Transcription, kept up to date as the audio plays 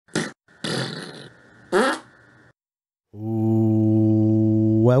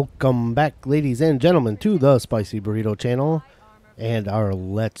Welcome back, ladies and gentlemen, to the Spicy Burrito channel and our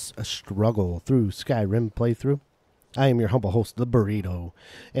Let's Struggle Through Skyrim playthrough. I am your humble host, the Burrito,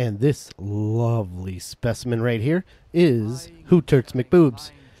 and this lovely specimen right here is Hooterts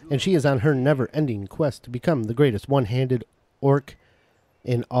McBoobs, and she is on her never-ending quest to become the greatest one-handed orc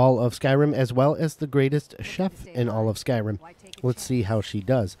in all of Skyrim, as well as the greatest chef in all of Skyrim. Let's see how she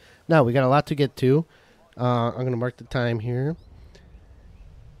does. Now, we got a lot to get to. I'm going to mark the time here.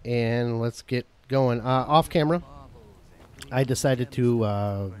 And let's get going. Off camera, I decided to,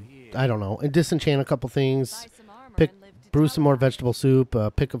 I don't know, disenchant a couple things, brew some more vegetable soup,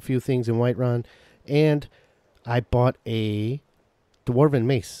 pick a few things in Whiterun, and I bought a dwarven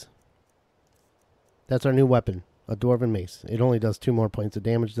mace. That's our new weapon, a dwarven mace. It only does 2 more points of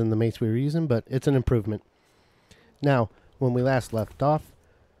damage than the mace we were using, but it's an improvement. Now, when we last left off,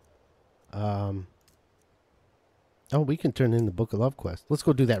 oh, we can turn in the Book of Love quest. Let's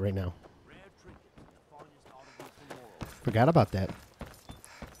go do that right now. Forgot about that.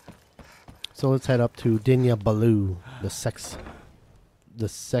 So let's head up to Dinya Baloo, the sex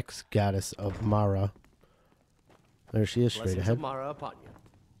goddess of Mara. There she is, straight ahead.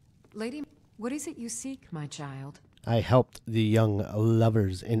 Lady, what is it you seek, my child? I helped the young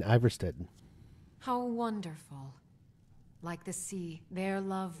lovers in Iverstead. How wonderful. Like the sea, their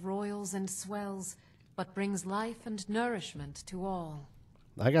love roils and swells, but brings life and nourishment to all.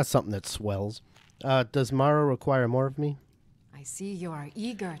 I got something that swells. Does Mara require more of me? I see you are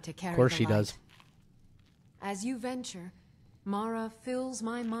eager to carry the light. Of course she does. As you venture, Mara fills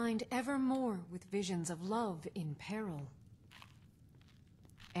my mind ever more with visions of love in peril.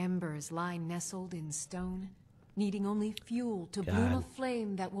 Embers lie nestled in stone, needing only fuel to bloom a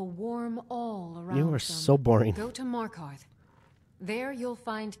flame that will warm all around them. You are so boring. Go to Markarth. There you'll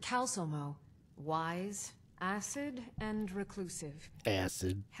find Calcelmo, wise, acid, and reclusive.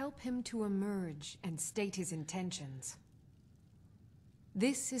 Acid. Help him to emerge and state his intentions.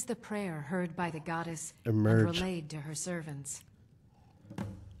 This is the prayer heard by the goddess and relayed to her servants.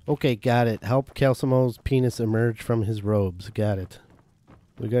 Okay, got it. Help Calcelmo's penis emerge from his robes. Got it.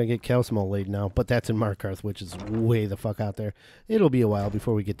 We gotta get Calcelmo laid now, but that's in Markarth, which is way the fuck out there. It'll be a while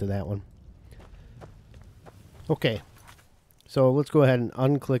before we get to that one. Okay. So let's go ahead and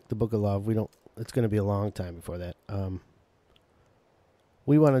unclick the Book of Love. It's going to be a long time before that.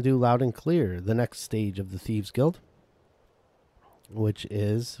 We want to do Loud and Clear, the next stage of the Thieves Guild, which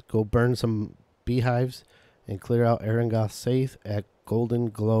is go burn some beehives and clear out Erengoth's safe at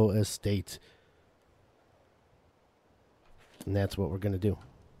Goldenglow Estate. And that's what we're going to do.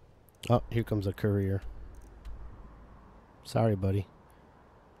 Oh, here comes a courier. Sorry, buddy.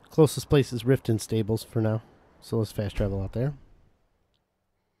 Closest place is Riften Stables for now. So let's fast travel out there.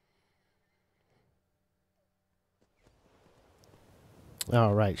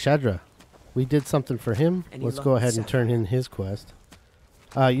 All right, Shadra. We did something for him. Let's go ahead and turn in his quest.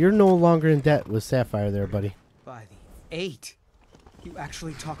 You're no longer in debt with Sapphire there, buddy. By the 8. You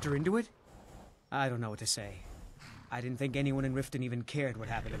actually talked her into it? I don't know what to say. I didn't think anyone in Riften even cared what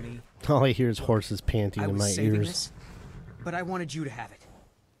happened to me. All I hear is horses panting in my ears. This, but I wanted you to have it.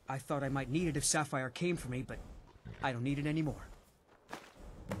 I thought I might need it if Sapphire came for me, but I don't need it anymore.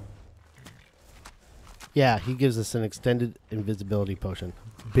 Yeah, he gives us an extended invisibility potion.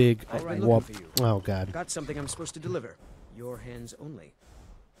 Big whoop. Oh, God. Got something I'm supposed to deliver. Your hands only.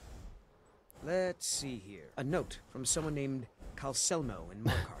 Let's see here. A note from someone named Calcelmo in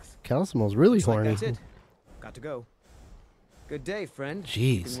Markarth. Calcelmo's really horny. Like that's it. Got to go. Good day, friend.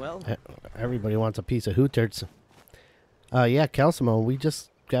 Jeez. Well? Everybody wants a piece of Hooterts. Yeah, Calcelmo, we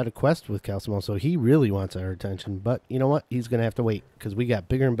just got a quest with Calcelmo, so he really wants our attention. But you know what? He's going to have to wait, because we got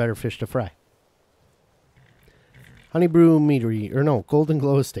bigger and better fish to fry. Honeybrew Meadery, or no,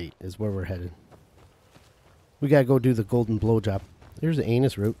 Goldenglow Estate is where we're headed. We gotta go do the golden blowjob. There's the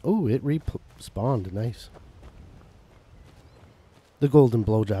anus root. Oh, it respawned. Nice. The golden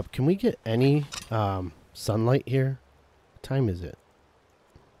blowjob. Can we get any sunlight here? What time is it?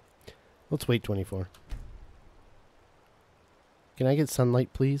 Let's wait 24. Can I get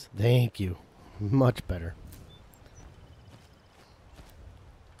sunlight, please? Thank you. Much better.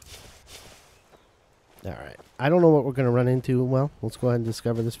 Alright. I don't know what we're going to run into. Well, let's go ahead and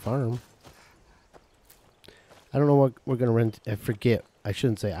discover this farm. I don't know what we're going to run into. I forget. I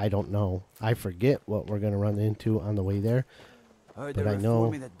shouldn't say I don't know. I forget what we're going to run into on the way there. But I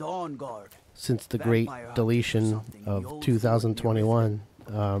know since the great deletion of 2021,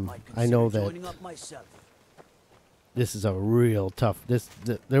 I know that this is a real tough...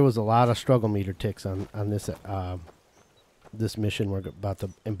 There was a lot of struggle meter ticks on this this mission we're about to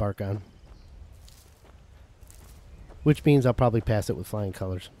embark on. which means I'll probably pass it with flying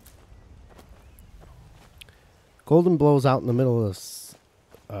colors. Goldenglow's out in the middle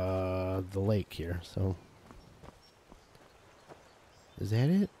of the lake here, so... Is that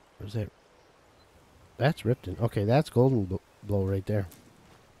it? Or is that... That's Ripton. Okay, that's Goldenglow right there.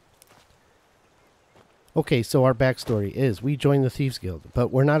 Okay, so our backstory is we joined the Thieves Guild, but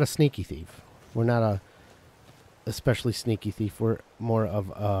we're not a sneaky thief. We're not a especially sneaky thief. We're more of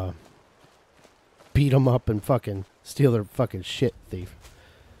a beat them up and fucking steal their fucking shit thief.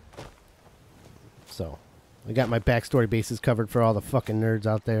 So, I got my backstory bases covered for all the fucking nerds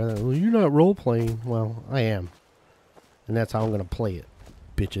out there. Well, you're not role-playing. Well, I am. And that's how I'm going to play it,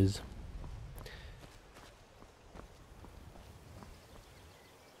 bitches.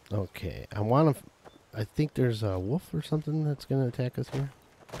 Okay, I think there's a wolf or something that's going to attack us here.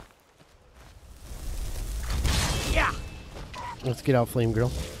 Yeah. Let's get out, Flame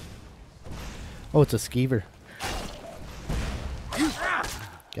Girl. Oh, it's a skeever.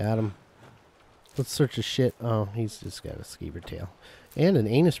 Got him. Let's search his shit. Oh, he's just got a skeever tail. And an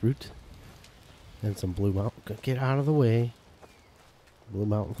anus root. And some blue mountain. Get out of the way. Blue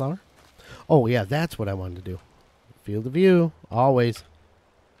mountain flower. Oh, yeah, that's what I wanted to do. Field of view. Always.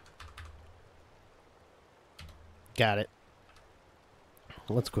 Got it.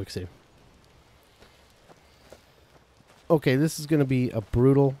 Let's quick save. Okay, this is going to be a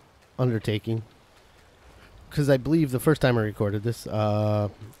brutal undertaking. Because I believe the first time I recorded this,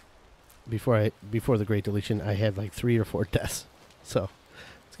 before the Great Deletion, I had like 3 or 4 deaths. So,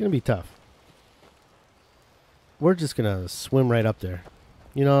 it's going to be tough. We're just going to swim right up there.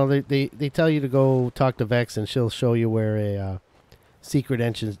 You know, they tell you to go talk to Vex and she'll show you where a secret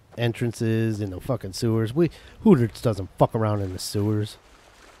entrance is in the fucking sewers. Hooterts doesn't fuck around in the sewers.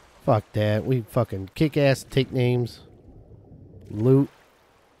 Fuck that. We fucking kick ass, take names, loot,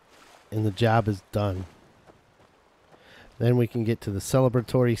 and the job is done. Then we can get to the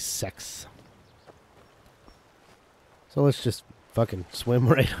celebratory sex. So let's just fucking swim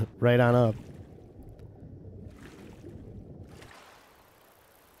right on up.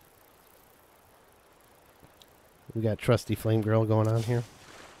 We got trusty Flame Girl going on here.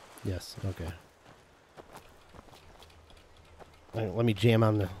 Yes, okay. Right, let me jam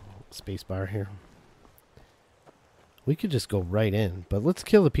on the space bar here. We could just go right in, but let's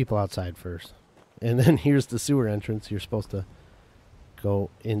kill the people outside first. And then here's the sewer entrance you're supposed to go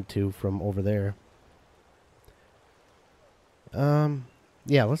into from over there.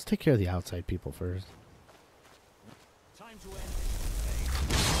 Yeah, let's take care of the outside people first. Time to end.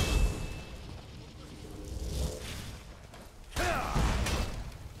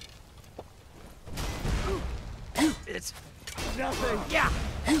 It's nothing. Yeah.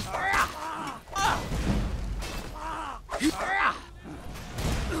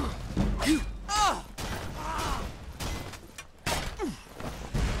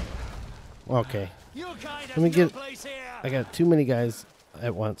 Okay. Let me get... I got too many guys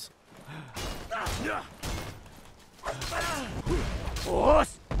at once.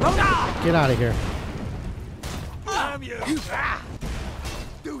 Get out of here. Damn you.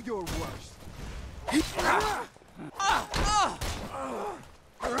 Do your worst.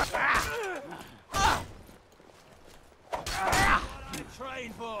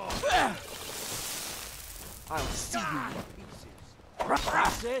 Train for. I'll see you in pieces.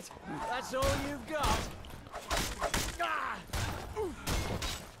 That's it. That's all you've got.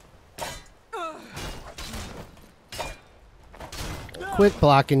 Quit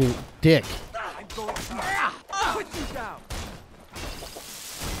blocking, you dick. I'm going to put you down.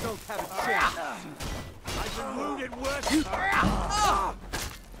 Don't have a chance. I've been wounded worse.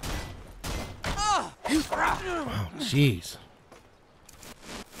 Oh, jeez.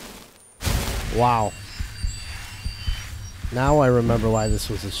 Wow. Now I remember why this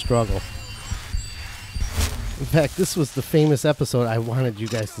was a struggle. In fact, this was the famous episode I wanted you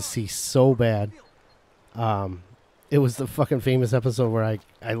guys to see so bad. It was the fucking famous episode where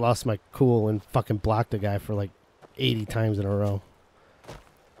I lost my cool and fucking blocked a guy for like 80 times in a row.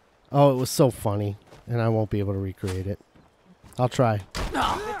 Oh, it was so funny, and I won't be able to recreate it. I'll try.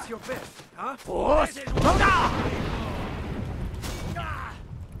 It's your best, huh?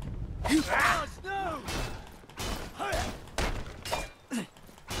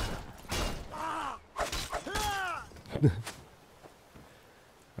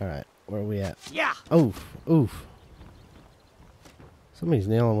 Alright, where are we at? Yeah. Oof, oof. Somebody's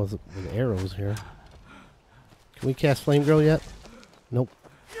nailing with arrows here. Can we cast Flame Girl yet? Nope.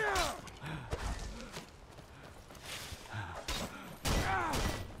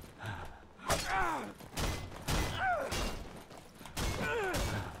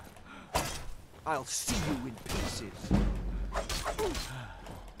 I'll see you in pieces.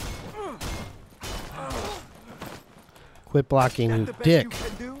 Quit blocking, you The best dick. you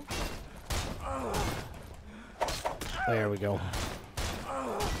can do? There we go.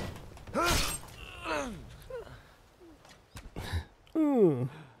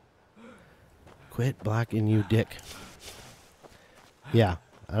 Quit blocking, you dick. Yeah,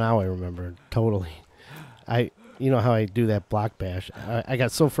 now I remember totally. You know how I do that block bash. I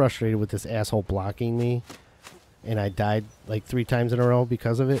got so frustrated with this asshole blocking me, and I died like 3 times in a row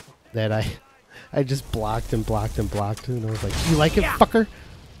because of it, that I just blocked and blocked and blocked, and I was like, "You like it, fucker?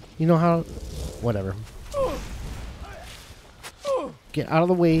 You know how? Whatever. Get out of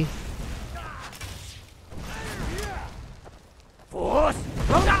the way." Force!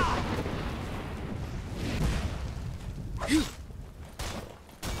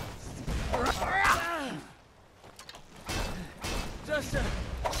 Just a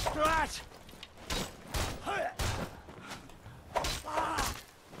scratch.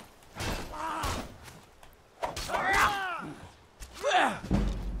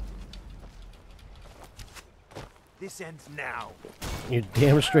 This ends now. You're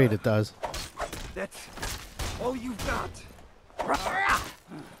damn straight it does. That's all you've got.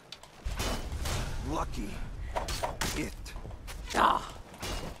 Lucky. It.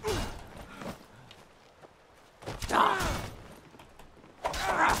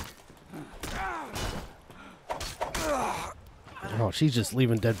 Oh, she's just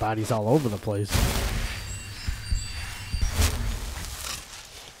leaving dead bodies all over the place.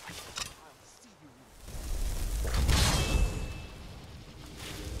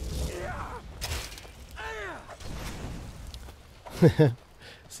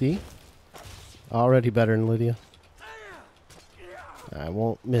 See? Already better than Lydia. I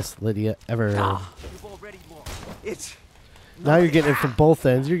won't miss Lydia ever. You've already lost. It's Now you're getting it from both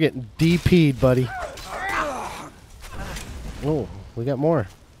ends. You're getting DP'd, buddy. Oh, we got more.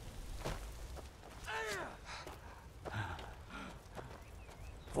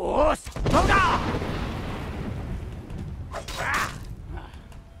 force.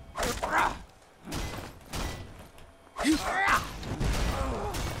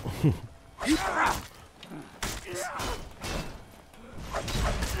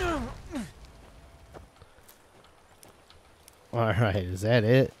 Alright, is that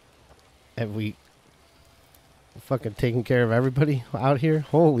it? Have we fucking taken care of everybody out here?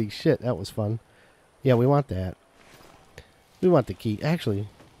 Holy shit, that was fun. Yeah, we want that. We want the key. Actually,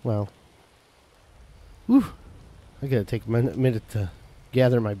 well. Whew. I gotta take a minute to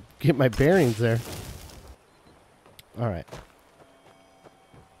get my bearings there. Alright.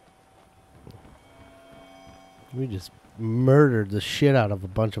 We just murdered the shit out of a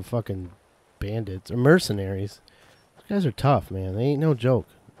bunch of fucking bandits or mercenaries. These guys are tough, man. They ain't no joke.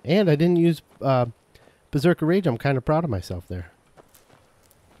 And I didn't use Berserker Rage. I'm kind of proud of myself there.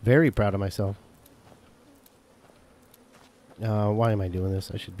 Very proud of myself. Why am I doing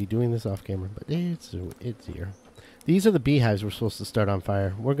this? I should be doing this off camera, but it's here. These are the beehives we're supposed to start on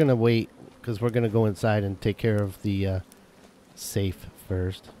fire. We're going to wait because we're going to go inside and take care of the safe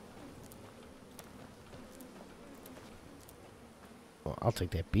first. Well, I'll take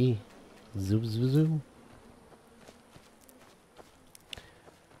that bee. Zoom, zoom, zoom.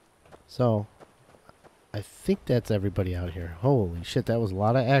 So, I think that's everybody out here. Holy shit, that was a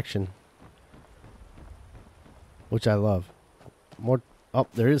lot of action. Which I love. More. Oh,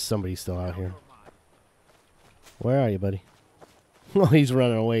 there is somebody still out here. Where are you, buddy? Oh, he's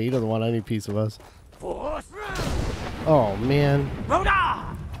running away. He doesn't want any piece of us. Oh, man.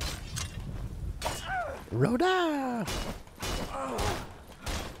 Rhoda! Rhoda!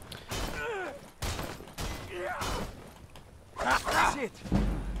 That's it.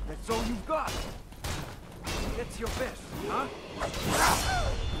 That's all you've got. That's your best, huh?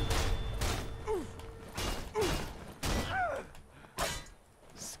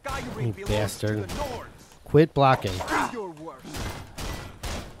 Skyrim You belongs bastard. to the Nords. Quit blocking. Your worst.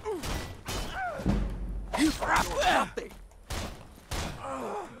 You're nothing.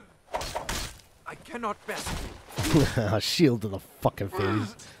 I cannot best you. Shield to the fucking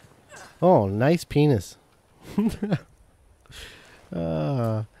face. Oh, nice penis.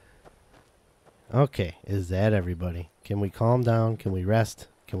 Okay, is that everybody? Can we calm down? Can we rest?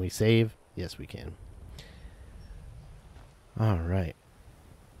 Can we save? Yes, we can. Alright.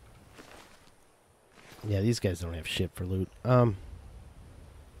 Yeah, these guys don't have shit for loot.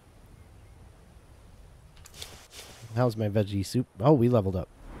 How's my veggie soup? Oh, we leveled up.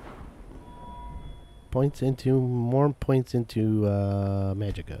 More points into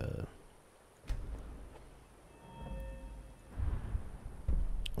Magicka.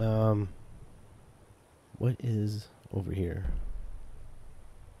 What is over here?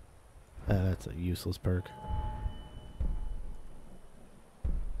 That's a useless perk.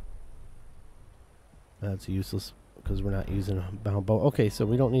 That's useless because we're not using a bound bow. Okay, so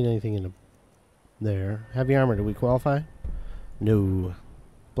we don't need anything in there. Heavy armor, do we qualify? No.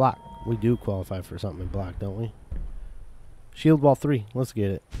 Block. We do qualify for something in block, don't we? Shield wall 3. Let's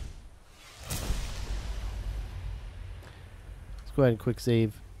get it. Let's go ahead and quick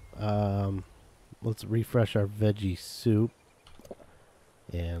save. Let's refresh our veggie soup.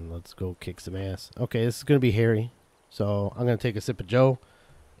 And let's go kick some ass. Okay, this is going to be hairy. So I'm going to take a sip of Joe.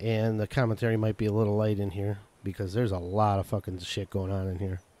 And the commentary might be a little light in here. Because there's a lot of fucking shit going on in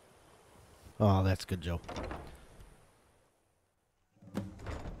here. Oh, that's good, Joe.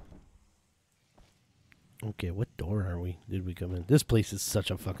 Okay, what door are we? Did we come in? This place is such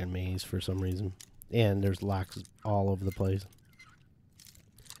a fucking maze for some reason. And there's locks all over the place.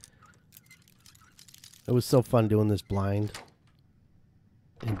 It was so fun doing this blind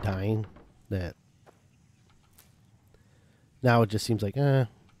and dying that now it just seems like,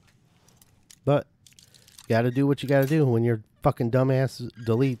 But gotta do what you gotta do when your fucking dumbass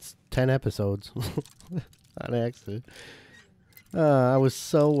deletes 10 episodes on accident. I was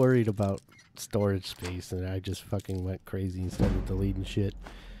so worried about storage space and I just fucking went crazy and started deleting shit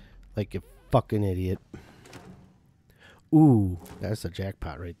like a fucking idiot. Ooh, that's a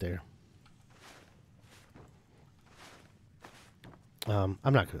jackpot right there. I'm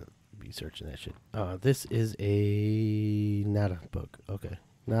not gonna be searching that shit. This is not a book. Okay,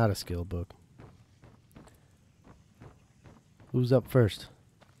 not a skill book. Who's up first?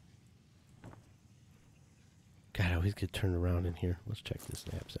 God, I always get turned around in here. Let's check this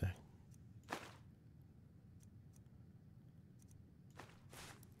knapsack.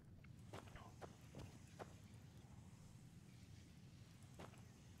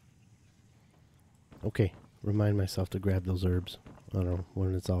 Okay, remind myself to grab those herbs. I don't know,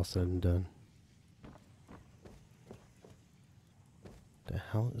 when it's all said and done. The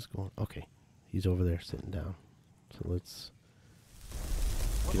hell is going on? Okay, he's over there sitting down. So let's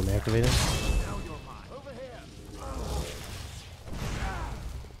get him activated. Over here.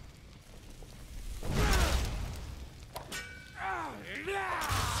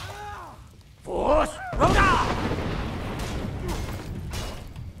 Force Roda!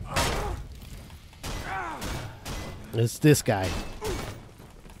 It's this guy.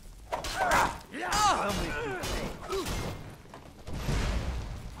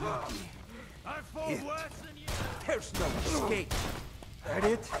 There's no escape. That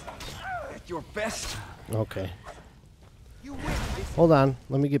it? At your best? Okay. You win. Hold on.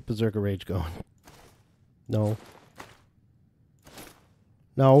 Let me get Berserker Rage going. No.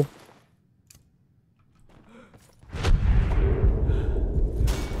 No.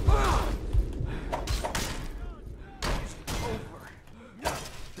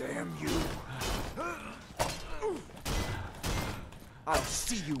 Damn you. I'll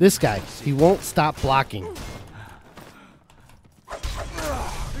see you. This guy. He won't stop blocking.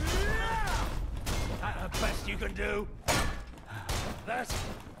 That's the best you can do. That's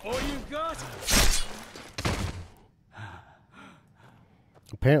all you got?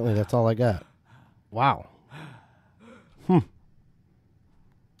 Apparently, that's all I got. Wow.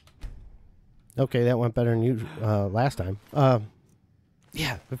 Okay, that went better than you last time.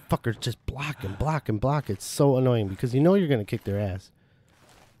 Yeah, the fuckers just block and block and block. It's so annoying because you know you're going to kick their ass.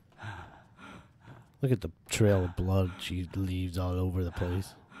 Look at the trail of blood she leaves all over the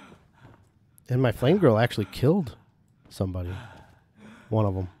place. And my flame girl actually killed somebody. One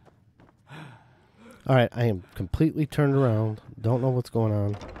of them. Alright, I am completely turned around. Don't know what's going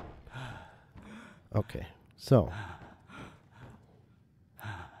on. Okay, so.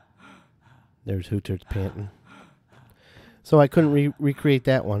 There's Hooterts panting. So I couldn't recreate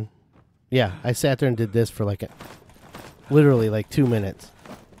that one. Yeah, I sat there and did this for like literally like 2 minutes.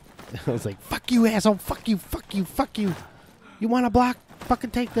 I was like, fuck you, asshole. Fuck you, fuck you, fuck you. You want to block?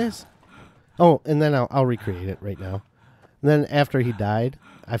 Fucking take this. Oh, and then I'll recreate it right now. And then after he died,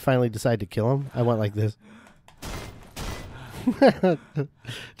 I finally decided to kill him. I went like this.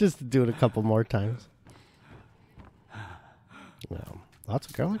 Just to do it a couple more times. Well, lots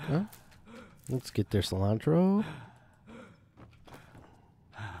of garlic, huh? Let's get their cilantro.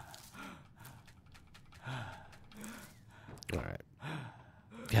 Alright.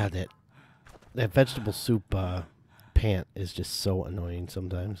 God, that vegetable soup pant is just so annoying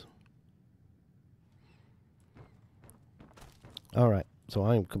sometimes. Alright, so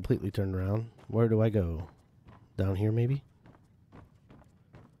I am completely turned around. Where do I go? Down here, maybe?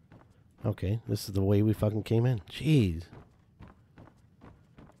 Okay, this is the way we fucking came in. Jeez.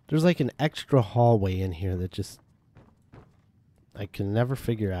 There's like an extra hallway in here that just I can never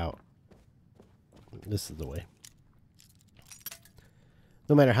figure out. This is the way.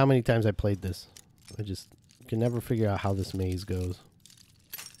 No matter how many times I played this, I just can never figure out how this maze goes.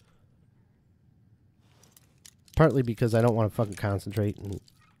 Partly because I don't want to fucking concentrate and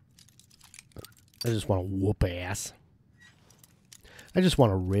I just want to whoop ass. I just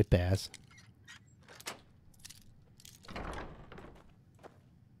want to rip ass.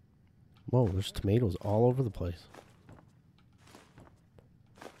 Whoa, there's tomatoes all over the place.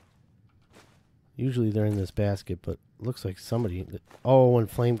 Usually they're in this basket, but looks like somebody... Oh, when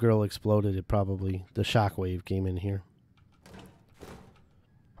Flame Girl exploded, it probably... The shockwave came in here.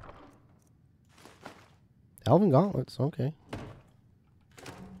 Elven gauntlets, okay.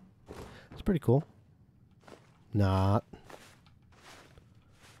 It's pretty cool. Not.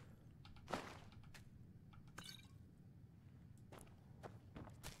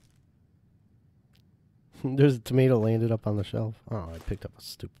 There's a tomato landed up on the shelf. Oh, I picked up a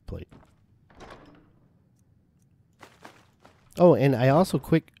stupid plate. Oh, and I also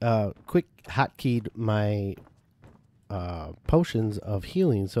quick hotkeyed my potions of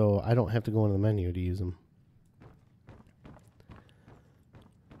healing, so I don't have to go into the menu to use them.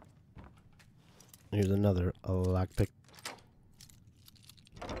 Here's another lockpick.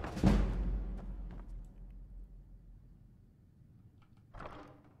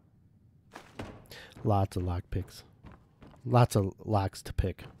 Lots of lockpicks. Lots of locks to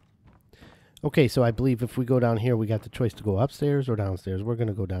pick. Okay, so I believe if we go down here, we got the choice to go upstairs or downstairs. We're going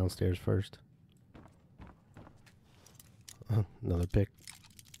to go downstairs first. Another pick.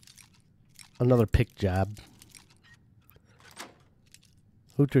 Another pick job.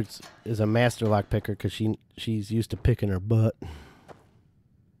 Hooterts is a master lock picker because she's used to picking her butt.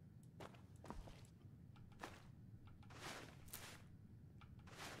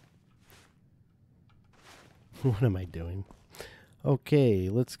 What am I doing? Okay,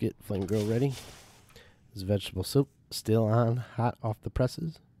 let's get Flame Girl ready. This vegetable soup still on, hot off the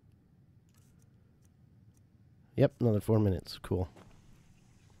presses. Yep, another 4 minutes. Cool.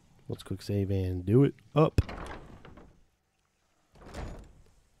 Let's quick save and do it up.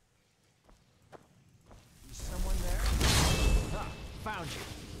 Someone there? Ah, found you.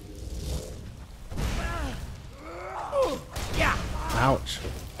 Yeah. Ouch.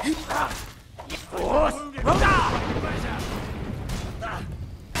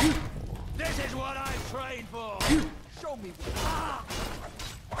 This is what I trained for. Show me.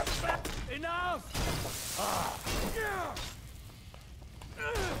 Enough.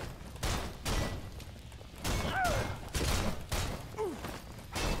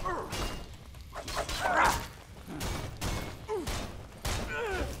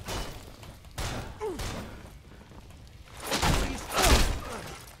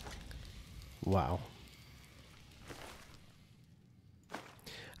 Wow.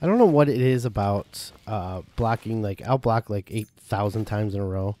 I don't know what it is about blocking. Like, I'll block like 8,000 times in a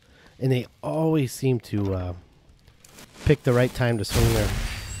row, and they always seem to pick the right time to swing their...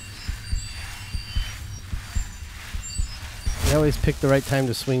 They always pick the right time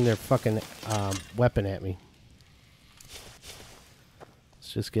to swing their fucking weapon at me.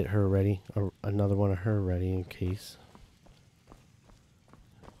 Let's just get her ready. Or another one of her ready in case.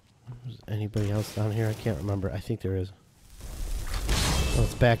 Is anybody else down here? I can't remember. I think there is.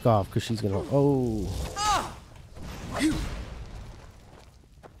 Let's back off because she's gonna. Oh.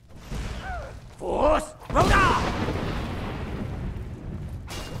 Force. Rhoda!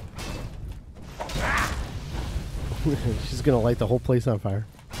 She's gonna light the whole place on fire.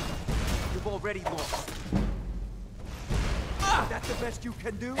 You've already lost. That's the best you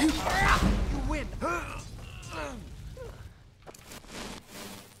can do? You win.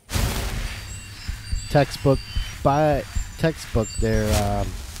 Textbook by textbook there.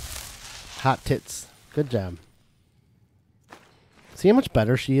 Hot tits. Good job. See how much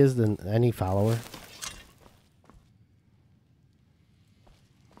better she is than any follower?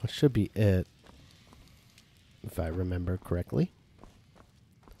 That should be it. If I remember correctly.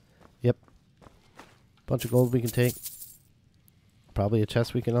 Yep. Bunch of gold we can take. Probably a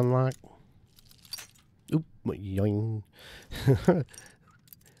chest we can unlock. Oop. Yoing.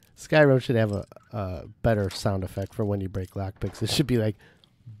 Skyrim should have a better sound effect for when you break lockpicks. It should be like...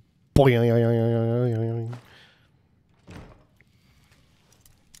 Boing.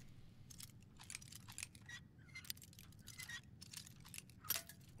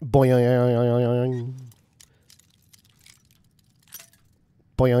 Boing.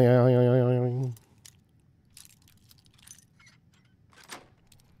 Boing.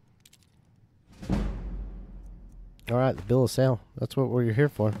 All right, the bill of sale. That's what we're here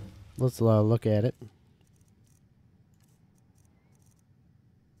for. Let's look at it.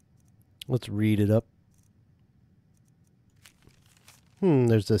 Let's read it up.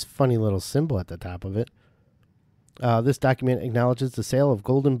 There's this funny little symbol at the top of it. This document acknowledges the sale of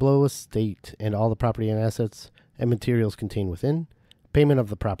Goldenglow estate and all the property and assets and materials contained within. Payment of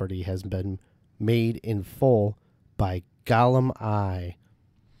the property has been made in full by Gollum I.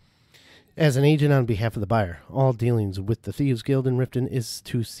 As an agent on behalf of the buyer, all dealings with the Thieves Guild in Riften is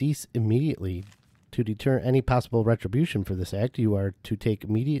to cease immediately. To deter any possible retribution for this act, you are to take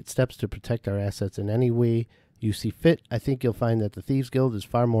immediate steps to protect our assets in any way you see fit. I think you'll find that the Thieves Guild is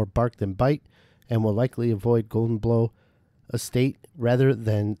far more bark than bite and will likely avoid Goldenglow estate rather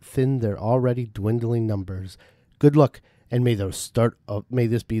than thin their already dwindling numbers. Good luck, and may this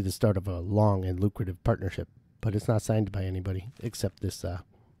be the start of a long and lucrative partnership. But it's not signed by anybody except this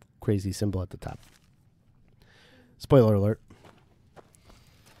crazy symbol at the top. Spoiler alert.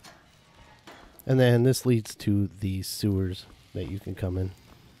 And then this leads to the sewers that you can come in.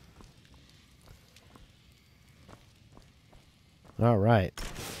 All right.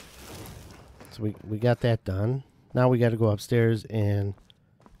 So we got that done. Now we got to go upstairs and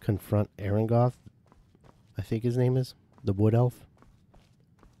confront Arangoth, I think his name is, the wood elf.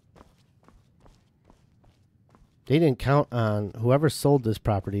 They didn't count on whoever sold this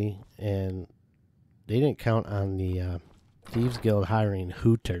property, and they didn't count on the Thieves Guild hiring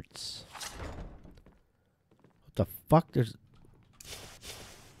Hooterts. What the fuck? There's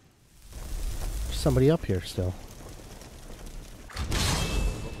somebody up here still.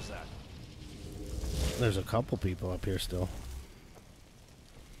 What was that? There's a couple people up here still.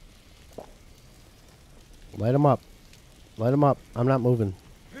 Light them up. Light them up. I'm not moving.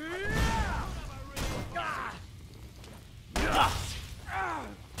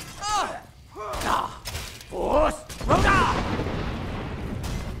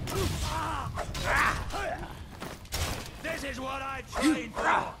 This is what I trained for.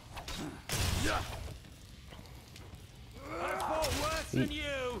 I fought worse than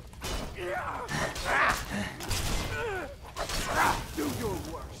you. Do your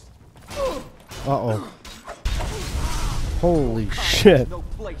worst. Uh-oh. Holy shit. No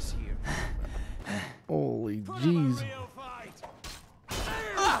place here. Holy jeez.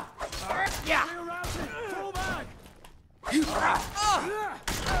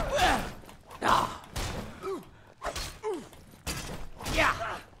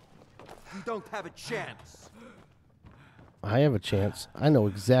 You don't have a chance. I have a chance. I know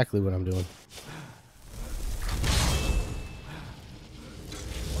exactly what I'm doing.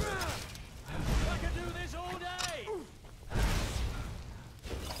 I can do this all day.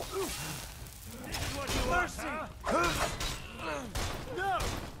 This is what you want, huh? No.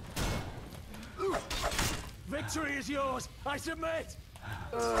 Victory is yours. I submit.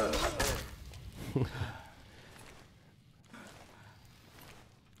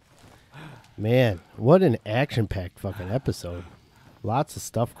 Man, what an action-packed fucking episode. Lots of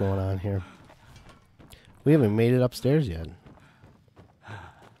stuff going on here. We haven't made it upstairs yet.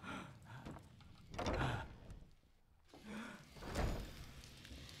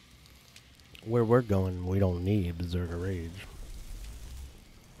 Where we're going, we don't need Berserker Rage.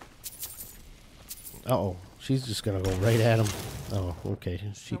 Uh-oh. She's just gonna go right at him. Oh, okay.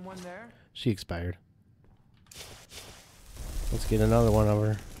 Someone there? She expired. Let's get another one of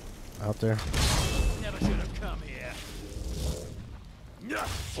her out there. Never should have come here.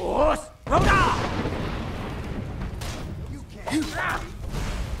 Force! You can't.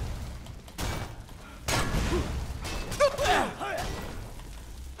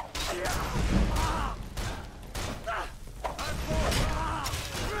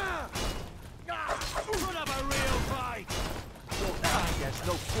 Put up a real fight. Your kind has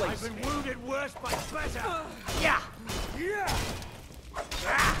no place. I've been wounded worse by better. Yeah. Yeah.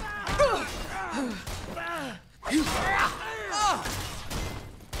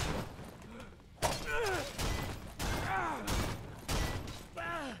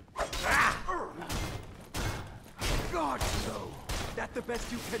 God, so that the best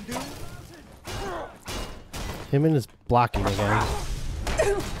you can do? Him and his blocking again.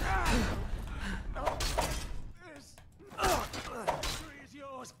 Is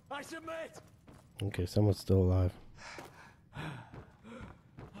yours. I submit. Okay, someone's still alive.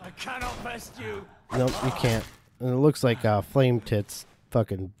 I cannot best you. Nope, you can't. And it looks like Flame Tits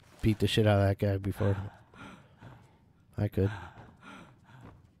fucking beat the shit out of that guy before. I could.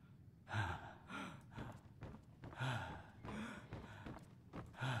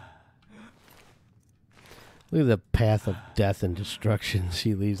 Look at the path of death and destruction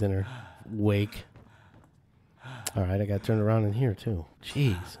she leaves in her wake. Alright, I got turned around in here too.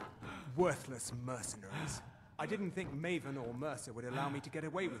 Jeez. Worthless mercenaries. I didn't think Maven or Mercer would allow me to get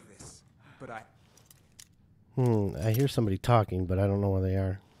away with this, but I I hear somebody talking, but I don't know where they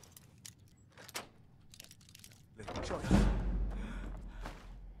are. little choice.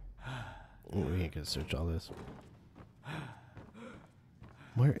 We ain't gonna search all this.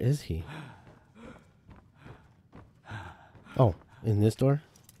 Where is he? Oh, in this door?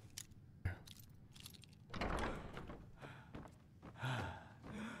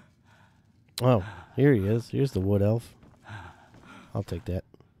 Oh, here he is. Here's the wood elf. I'll take that.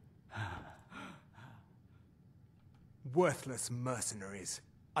 Worthless mercenaries.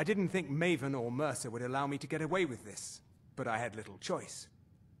 I didn't think Maven or Mercer would allow me to get away with this, but I had little choice.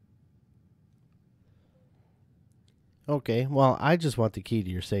 Okay, well, I just want the key to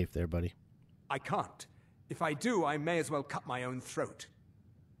your safe there, buddy. I can't. If I do, I may as well cut my own throat.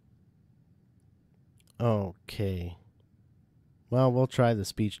 Okay. Well, we'll try the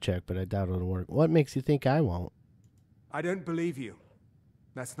speech check, but I doubt it'll work. What makes you think I won't? I don't believe you.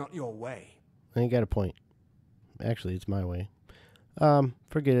 That's not your way. I ain't got a point. Actually, it's my way.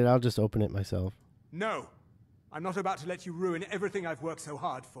 Forget it. I'll just open it myself. No! I'm not about to let you ruin everything I've worked so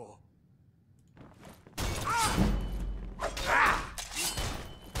hard for.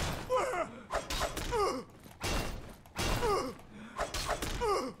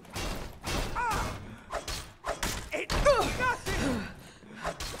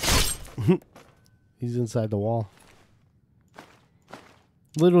 He's inside the wall.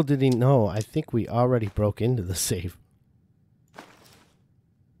 Little did he know, I think we already broke into the safe.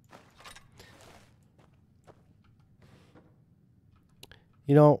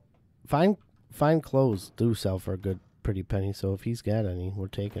 You know, fine clothes do sell for a good pretty penny, so if he's got any, we're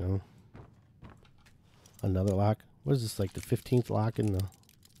taking them. Another lock. What is this, like the 15th lock in the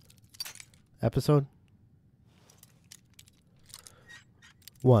episode?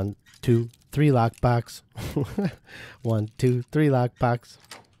 1, 2, 3 lock box. 1, 2, 3 lock box.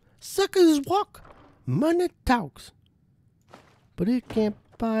 Suckers walk, money talks, but it can't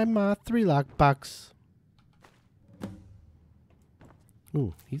buy my 3 lock box.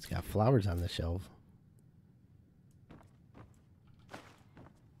 Ooh, he's got flowers on the shelf.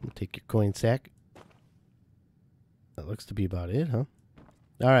 Take your coin sack. That looks to be about it, huh?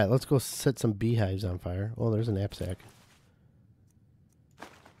 Alright, let's go set some beehives on fire. Oh, there's a knapsack.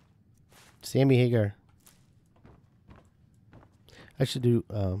 Sammy Hagar. I should do,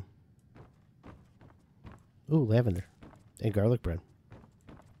 ooh, lavender. And garlic bread.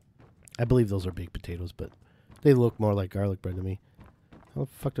 I believe those are baked potatoes, but they look more like garlic bread to me. How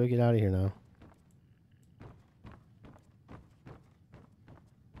the fuck do I get out of here now?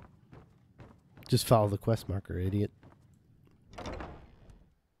 Just follow the quest marker, idiot.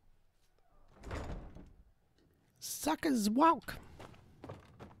 Suckers walk.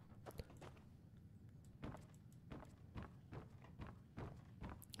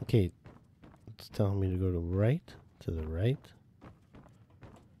 Okay, it's telling me to go to the right.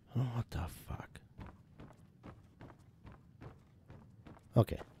 Oh, what the fuck?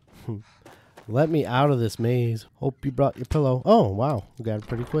 Okay. Let me out of this maze. Hope you brought your pillow. Oh, wow. We got it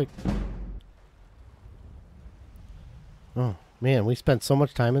pretty quick. Oh, man. We spent so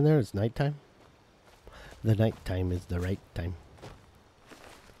much time in there. It's nighttime. The nighttime is the right time.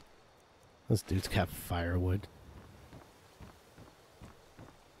 This dude's got firewood.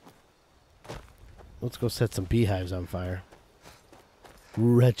 Let's go set some beehives on fire.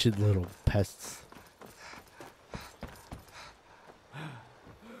 Wretched little pests.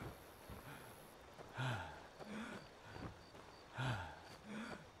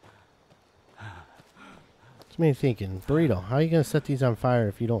 It's me thinking, Burrito, how are you going to set these on fire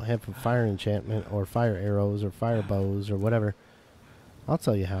if you don't have a fire enchantment or fire arrows or fire bows or whatever? I'll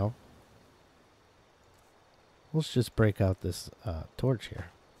tell you how. Let's just break out this torch here.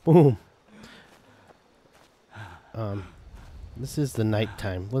 Boom. This is the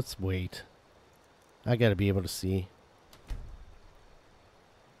nighttime. Let's wait. I got to be able to see.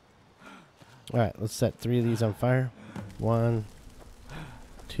 Alright, let's set 3 of these on fire. 1,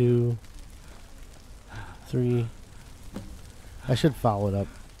 2, 3. I should follow it up.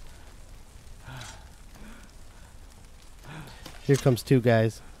 Here comes 2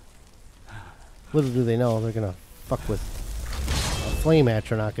 guys. Little do they know they're gonna fuck with a flame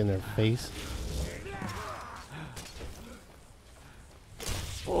atronach in their face.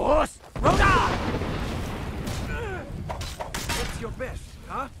 Boss, Rhoda! What's your best,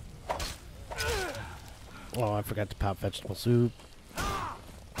 huh? Oh, I forgot to pop vegetable soup.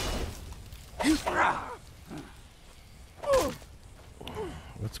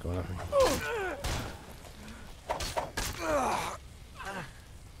 What's going on?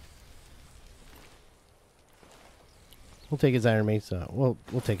 We'll take his iron mace. We'll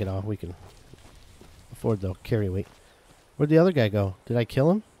take it off. We can afford the carry weight. Where'd the other guy go? Did I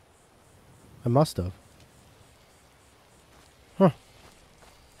kill him? I must have. Huh.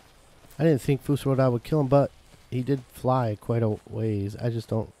 I didn't think Fusroda would kill him, but he did fly quite a ways. I just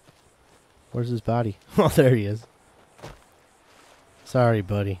don't... Where's his body? Oh, there he is. Sorry,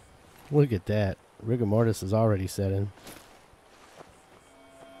 buddy. Look at that. Rigor mortis is already set in.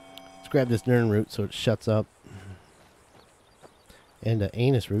 Let's grab this Nern root so it shuts up. And an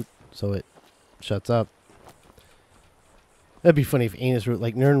anus root so it shuts up. That'd be funny if anus root,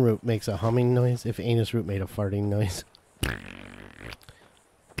 like Nern root makes a humming noise, if anus root made a farting noise.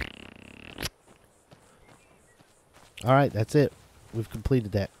 Alright, that's it. We've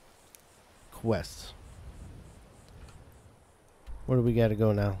completed that quest. Where do we gotta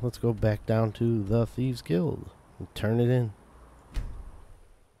go now? Let's go back down to the Thieves Guild and turn it in.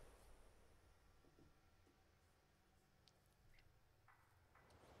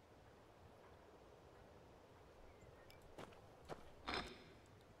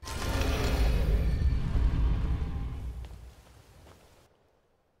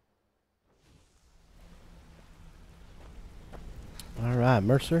 Alright,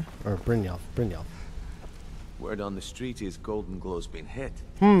 Mercer or Brynjolf? Brynjolf. Word on the street is Goldenglow's been hit.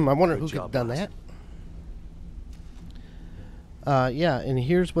 I wonder Good who could job, have done lass. that. Yeah, and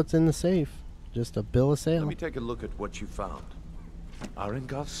here's what's in the safe. Just a bill of sale. Let me take a look at what you found.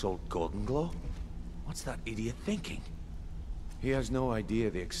 Arengoth sold Goldenglow? What's that idiot thinking? He has no idea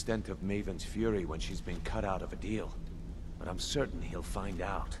the extent of Maven's fury when she's been cut out of a deal. But I'm certain he'll find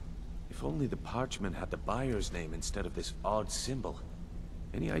out. If only the parchment had the buyer's name instead of this odd symbol.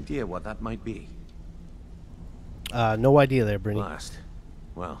 Any idea what that might be? No idea there, Brynny. Last.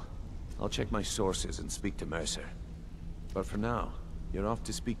 Well, I'll check my sources and speak to Mercer. But for now, you're off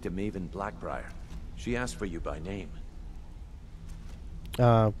to speak to Maven Blackbriar. She asked for you by name.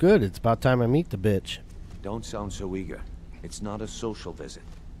 Good. It's about time I meet the bitch. Don't sound so eager. It's not a social visit.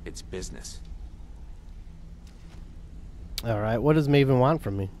 It's business. Alright, what does Maven want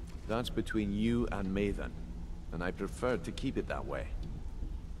from me? That's between you and Maven, and I prefer to keep it that way.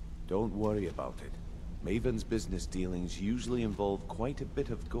 Don't worry about it. Maven's business dealings usually involve quite a bit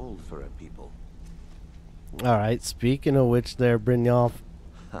of gold for her people. Alright, speaking of which there, Brynjolf.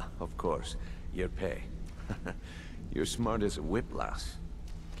 Of course, your pay. You're smart as a whip, lass.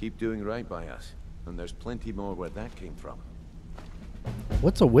 Keep doing right by us, and there's plenty more where that came from.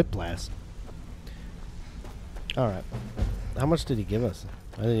 What's a whiplash? Alright. How much did he give us?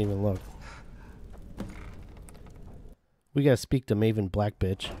 I didn't even look. We gotta speak to Maven Black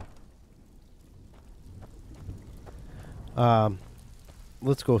bitch.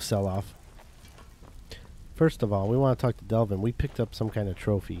 Let's go sell off. First of all, we want to talk to Delvin. We picked up some kind of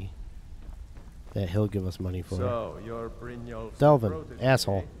trophy that he'll give us money for. So, you're Brynjolf's Delvin, protege,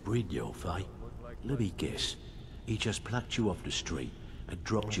 asshole. Brynjolf, eh? Let me guess. He just plucked you off the street and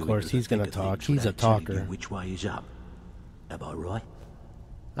dropped you. Of course, into the he's gonna thick of talk. things He's a without telling talker. you which way is up? Am I right?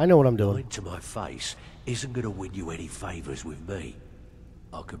 I know what I'm doing. Lying to my face isn't gonna win you any favors with me.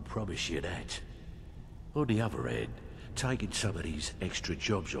 I can promise you that. On the other hand, taking some of these extra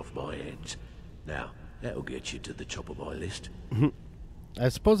jobs off my hands, now that'll get you to the top of my list. I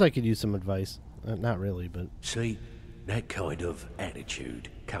suppose I could use some advice. Not really, but... See, that kind of attitude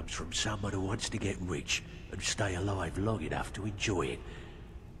comes from someone who wants to get rich and stay alive long enough to enjoy it.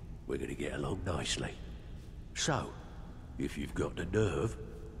 We're gonna get along nicely. So, if you've got the nerve,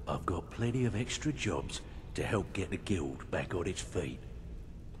 I've got plenty of extra jobs to help get the guild back on its feet.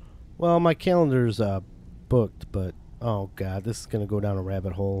 Well, my calendar's booked, but... Oh, God, this is going to go down a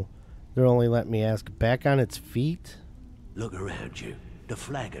rabbit hole. They're only letting me ask back on its feet? Look around you. The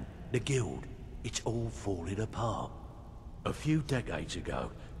flagon, the guild, it's all falling apart. A few decades ago,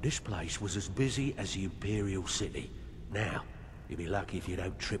 this place was as busy as the Imperial City. Now, you'll be lucky if you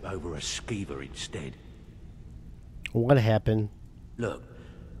don't trip over a skeever instead. What happened? Look,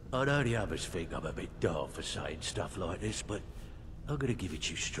 I know the others think I'm a bit daft for saying stuff like this, but I'm gonna give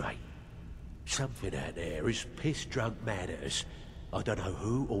it you straight. Something out there is piss-drunk mad at us. I don't know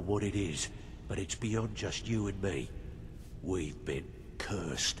who or what it is, but it's beyond just you and me. We've been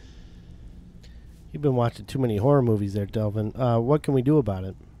cursed. You've been watching too many horror movies there, Delvin. What can we do about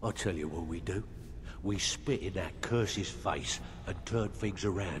it? I'll tell you what we do. We spit in that curse's face and turn things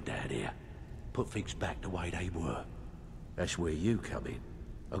around down here. Put things back the way they were. That's where you come in.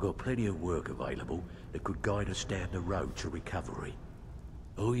 I've got plenty of work available that could guide us down the road to recovery.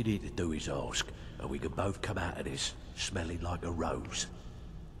 All you need to do is ask, and we can both come out of this smelling like a rose.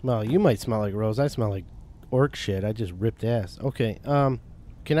 Well, you might smell like a rose. I smell like orc shit. I just ripped ass. Okay,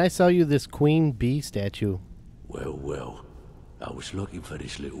 can I sell you this queen bee statue? Well, well. I was looking for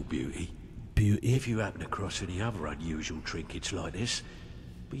this little beauty. Beauty? If you happen across any other unusual trinkets like this,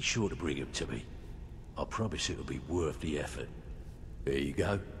 be sure to bring them to me. I promise it'll be worth the effort. There you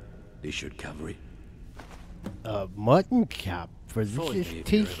go. This should cover it. A mutton chop for this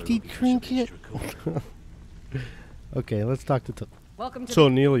tasty trinket? Okay, let's talk to... Welcome to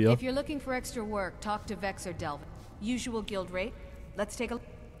Nelia. If you're looking for extra work, talk to Vex or Delvin. Usual guild rate. Let's take a...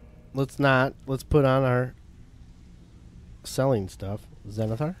 Let's not. Let's put on our selling stuff.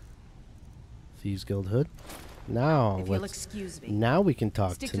 Zenithar. Thieves Guild hood. Now, If you'll excuse me. Now we can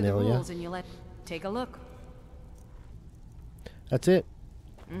talk Stick to to the Nelia. rules and you'll take a look. That's it.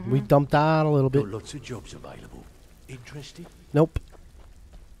 We dumped out a little bit. Got lots of jobs available. Interested? Nope.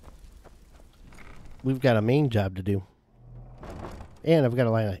 We've got a main job to do. And I've got a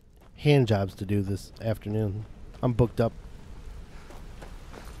line of hand jobs to do this afternoon. I'm booked up.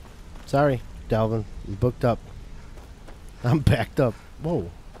 Sorry, Dalvin. I'm booked up. I'm backed up. Whoa.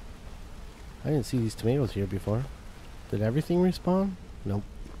 I didn't see these tomatoes here before. Did everything respawn? Nope.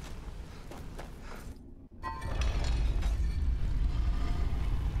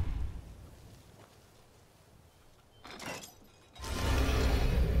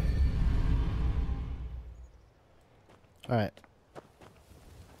 Alright.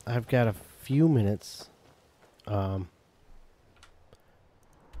 I've got a few minutes. Plenty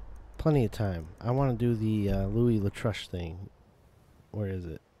of time. I want to do the Louis Letrush thing. Where is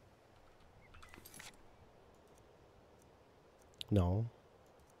it? No.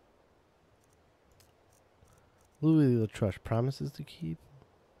 Louis Letrush promises to keep.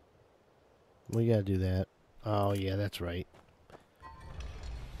 We gotta do that. Oh yeah, that's right.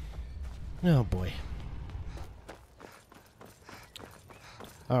 Oh boy.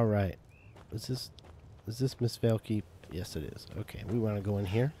 All right. Is this Miss Valekeep? Yes, it is. Okay, we want to go in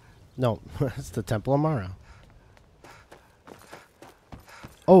here. No, it's the Temple of Mara.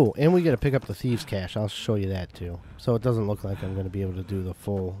 Oh, and we got to pick up the Thieves' Cache. I'll show you that too. So it doesn't look like I'm going to be able to do the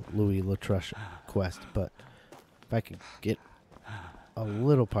full Louis Letrush quest, but if I could get a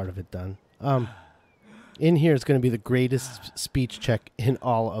little part of it done. In here it's going to be the greatest speech check in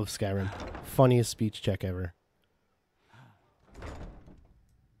all of Skyrim. Funniest speech check ever.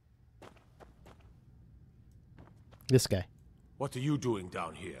 This guy. What are you doing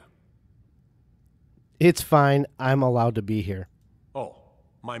down here? It's fine. I'm allowed to be here. Oh,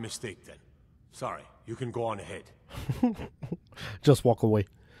 my mistake then. Sorry, you can go on ahead. Just walk away.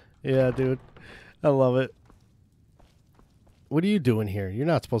 Yeah, dude. I love it. What are you doing here? You're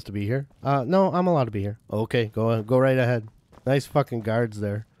not supposed to be here. No, I'm allowed to be here. Okay, go right ahead. Nice fucking guards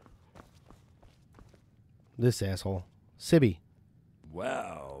there. This asshole. Sibby.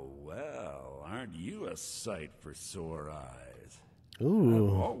 Well, well, aren't you a sight for sore eyes? Ooh.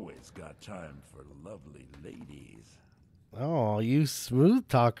 I've always got time for lovely ladies. Oh, you smooth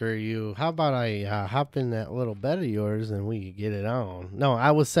talker, you. How about I hop in that little bed of yours and we get it on? No,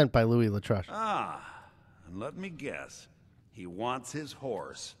 I was sent by Louis Letrush. Ah, and let me guess. He wants his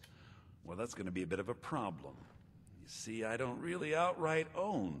horse. Well, that's going to be a bit of a problem. You see, I don't really outright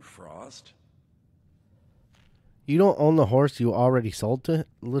own Frost. You don't own the horse you already sold to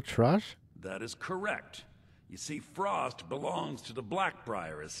Letrush? That is correct. You see, Frost belongs to the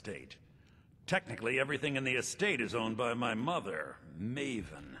Blackbriar estate. Technically, everything in the estate is owned by my mother,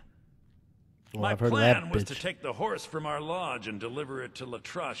 Maven. Well, My I've heard of plan that was bitch. to take the horse from our lodge and deliver it to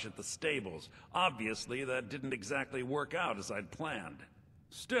Letrush at the stables. Obviously, that didn't exactly work out as I'd planned.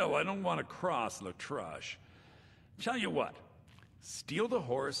 Still, I don't want to cross Letrush. Tell you what, steal the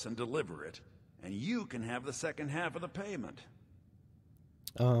horse and deliver it, and you can have the second half of the payment.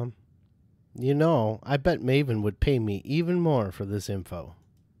 You know, I bet Maven would pay me even more for this info.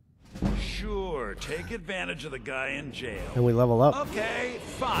 Sure, take advantage of the guy in jail. And we level up. Okay,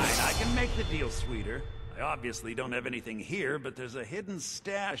 fine, I can make the deal sweeter. I obviously don't have anything here, but there's a hidden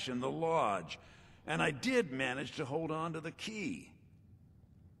stash in the lodge. And I did manage to hold on to the key.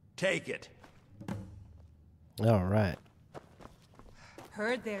 Take it. All right.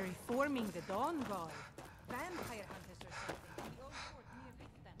 Heard they're reforming the Dawn Guard. Vampire hunters or something. The old fort near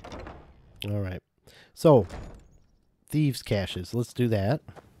Riften. All right. So, Thieves' Caches. Let's do that.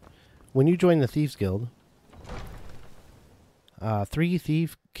 When you join the Thieves Guild, 3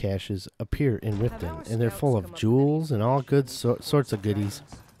 thief caches appear in Riften, and they're full of jewels and all good sorts of goodies.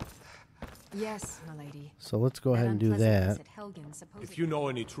 Yes, my lady. So let's go ahead and do that. If you know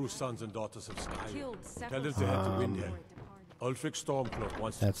any true sons and daughters of Skyrim, tell them to head to Windhelm. Ulfric Stormcloak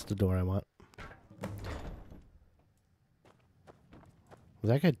wants to... That's the door I want. Was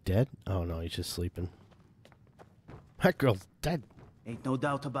that guy dead? Oh no, he's just sleeping. That girl's dead. Ain't no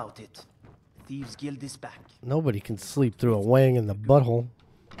doubt about it. Thieves Guild is back. Nobody can sleep through a wang in the butthole.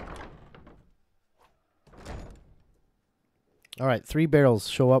 All right, 3 barrels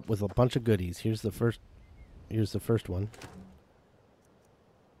show up with a bunch of goodies. Here's the first one.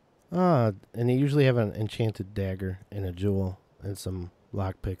 And they usually have an enchanted dagger and a jewel and some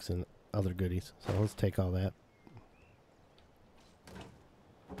lockpicks and other goodies. So let's take all that.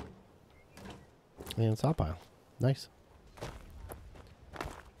 And stockpile. Nice.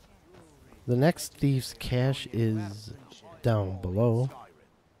 The next thief's cache is down below.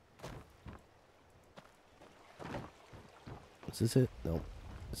 Is this it? No.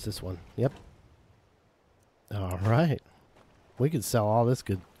 It's this one. Yep. Alright. We could sell all this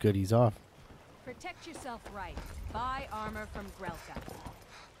goodies off. Protect yourself right. Buy armor from Grelka.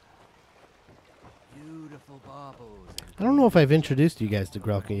 Beautiful baubles. I don't know if I've introduced you guys to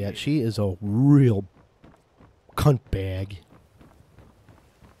Grelka yet. She is a real cunt bag.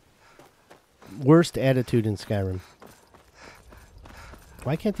 Worst attitude in Skyrim.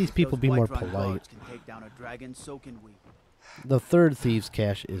 Why can't these people be more polite? Can take down a dragon, so can we. The third thieves'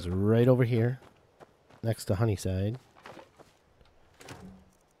 cache is right over here, next to Honeyside.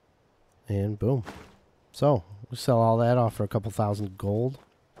 And boom. So, we sell all that off for a couple thousand gold.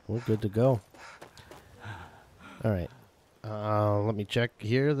 We're good to go. Alright. Let me check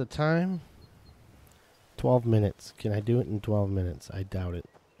here the time. 12 minutes. Can I do it in 12 minutes? I doubt it.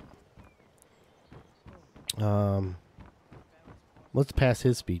 Let's pass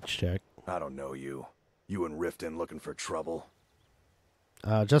his speech check. I don't know you. You and Riften looking for trouble?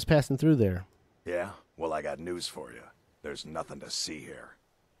 Just passing through there. Yeah? Well, I got news for you. There's nothing to see here.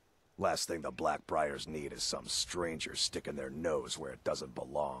 Last thing the Blackbriars need is some stranger sticking their nose where it doesn't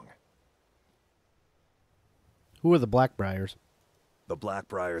belong. Who are the Blackbriars? The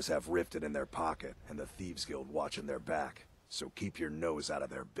Blackbriars have Riften in their pocket, and the Thieves Guild watching their back. So keep your nose out of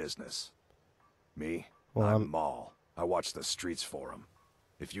their business. Me? Well, I'm Maul. I watch the streets for 'em.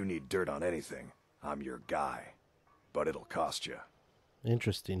 If you need dirt on anything, I'm your guy. But it'll cost you.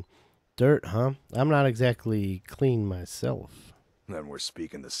 Interesting. Dirt, huh? I'm not exactly clean myself. Then we're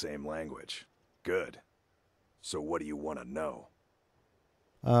speaking the same language. Good. So what do you want to know?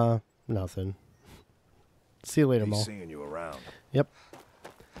 Nothing. See you later, Be Maul. seeing you around. Yep.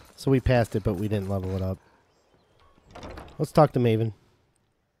 So we passed it, but we didn't level it up. Let's talk to Maven.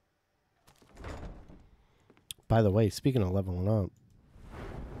 By the way, speaking of leveling up,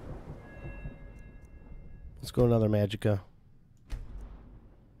 let's go another Magicka.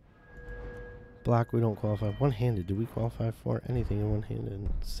 Block, we don't qualify. One-handed, do we qualify for anything in one-handed?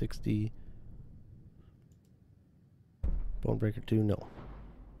 60. Bonebreaker 2, no.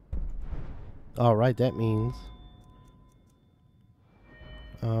 Alright, that means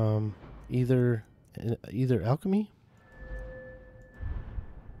either alchemy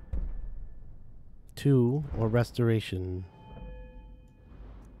 2 or restoration.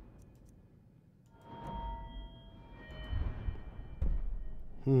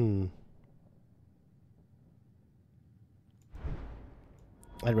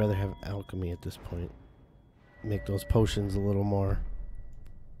 I'd rather have alchemy at this point. Make those potions a little more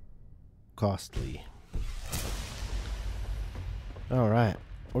costly. Alright,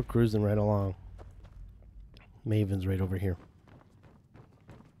 we're cruising right along. Maven's right over here.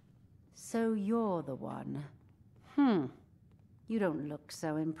 So you're the one. You don't look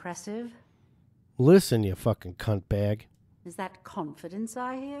so impressive. Listen, you fucking cunt bag. Is that confidence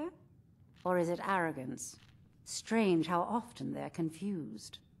I hear? Or is it arrogance? Strange how often they're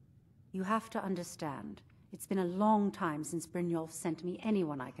confused. You have to understand, it's been a long time since Brynjolf sent me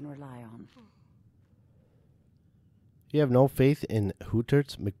anyone I can rely on. You have no faith in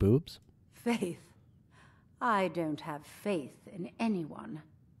Hooterts McBoobs? Faith? I don't have faith in anyone.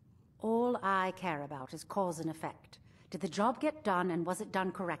 All I care about is cause and effect. Did the job get done, and was it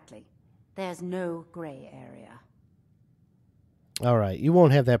done correctly? There's no gray area. Alright, you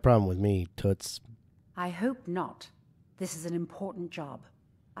won't have that problem with me, Toots. I hope not. This is an important job.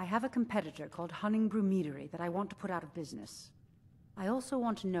 I have a competitor called Hunningbrew Meadery that I want to put out of business. I also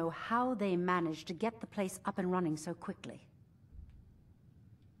want to know how they managed to get the place up and running so quickly.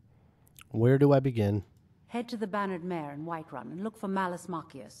 Where do I begin? Head to the Bannered Mare in Whiterun and look for Malus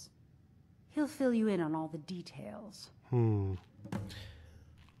Macius. He'll fill you in on all the details. One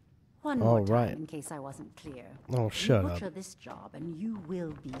more time, in case I wasn't clear. Oh, shut up. Butcher this job, and you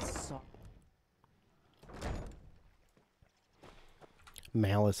will be sorry.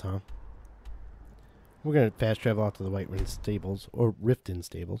 Malice, huh? We're gonna fast travel out to the Whiterun stables, or Riften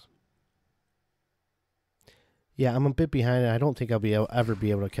stables. Yeah, I'm a bit behind, and I don't think I'll ever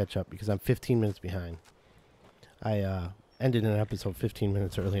be able to catch up because I'm 15 minutes behind. I ended an episode 15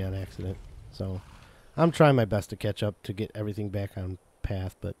 minutes early on accident. So I'm trying my best to catch up to get everything back on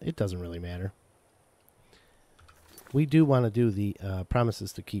path, but it doesn't really matter. We do want to do the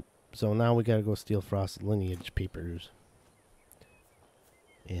promises to keep. So now we got to go steal Frost's lineage papers.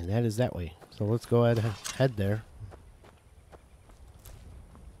 And that is that way. So let's go ahead and head there.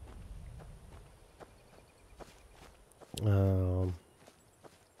 It's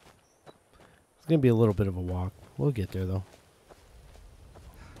going to be a little bit of a walk. We'll get there, though.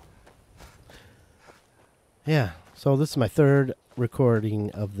 Yeah, so this is my third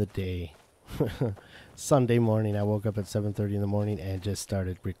recording of the day. Sunday morning, I woke up at 7:30 in the morning and just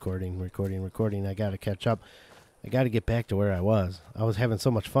started recording. I got to catch up. I got to get back to where I was. I was having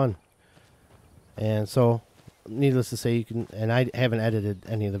so much fun. And so, needless to say, you can, and I haven't edited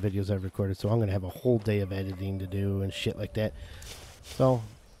any of the videos I've recorded, so I'm going to have a whole day of editing to do and shit like that. So,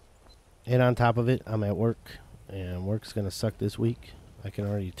 and on top of it, I'm at work, and work's going to suck this week. I can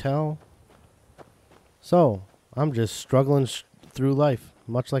already tell. So, I'm just struggling through life,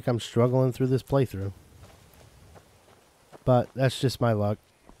 much like I'm struggling through this playthrough. But that's just my luck.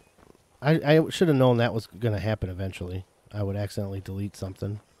 I should have known that was going to happen eventually. I would accidentally delete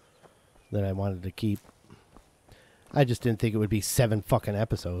something that I wanted to keep. I just didn't think it would be 7 fucking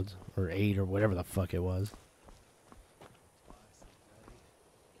episodes, or 8, or whatever the fuck it was.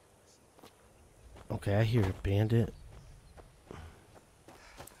 Okay, I hear a bandit.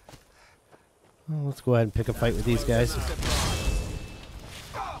 Well, let's go ahead and pick a fight with these guys.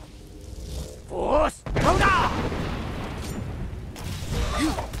 Force!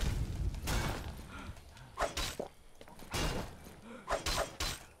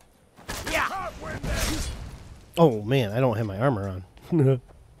 Oh man, I don't have my armor on.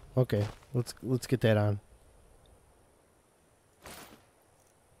 Okay, let's get that on.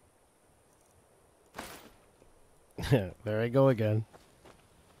 There I go again.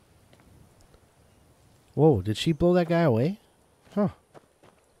 Whoa, did she blow that guy away? Huh.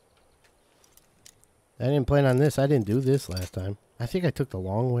 I didn't plan on this. I didn't do this last time. I think I took the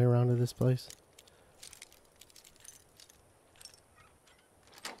long way around to this place.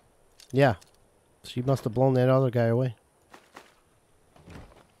 Yeah. She must have blown that other guy away.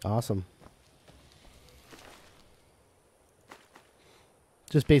 Awesome.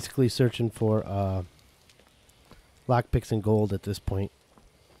 Just basically searching for lockpicks and gold at this point.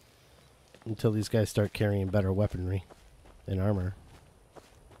 Until these guys start carrying better weaponry and armor.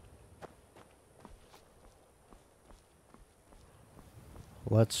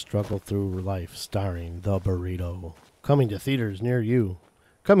 Let's Struggle Through Life, starring The Burrito. Coming to theaters near you.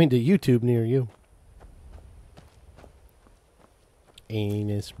 Coming to YouTube near you.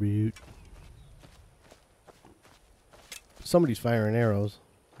 Anus root. Somebody's firing arrows.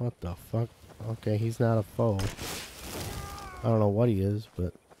 What the fuck? Okay, he's not a foe. I don't know what he is,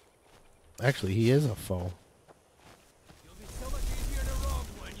 but actually he is a foe. You'll be so much easier to rob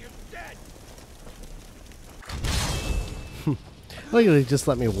when you're dead. Look at it, just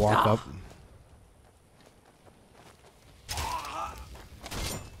let me walk up.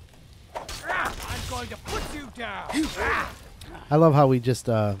 I'm going to put you down. I love how we just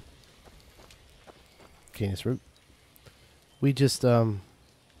Canis root. We just took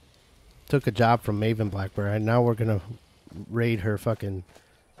a job from Maven Blackbird, and now we're gonna raid her fucking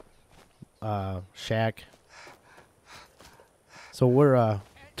shack. So we're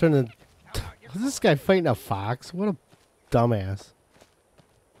turning. Is this guy fighting a fox? What a dumbass!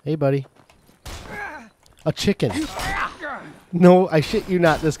 Hey, buddy. A chicken. No, I shit you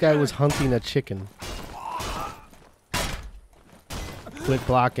not. This guy was hunting a chicken. Quit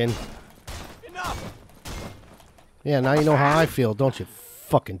blocking. Enough. Yeah, now you know how I feel, don't you,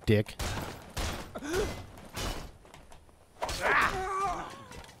 fucking dick?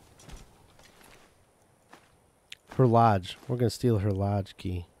 Her lodge. We're gonna steal her lodge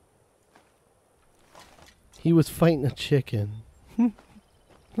key. He was fighting a chicken.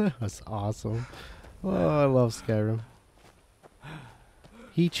 That was awesome. Oh, I love Skyrim.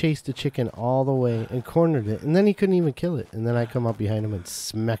 He chased the chicken all the way and cornered it, and then he couldn't even kill it. And then I come up behind him and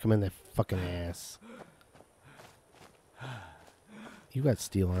smack him in the fucking ass. You got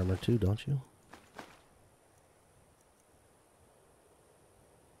steel armor too, don't you?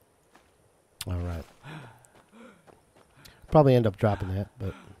 Alright. Probably end up dropping that,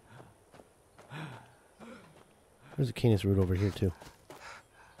 but... There's a Canis root over here too.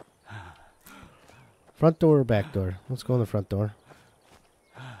 Front door or back door? Let's go in the front door.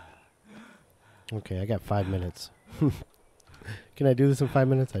 Okay, I got 5 minutes. Can I do this in 5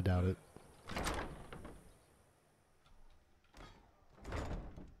 minutes? I doubt it.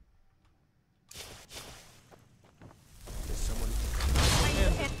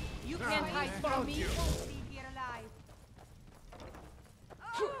 From me, you won't leave here alive.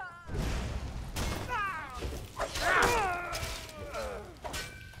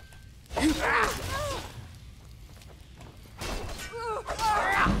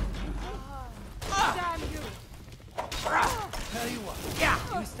 Damn you! Tell you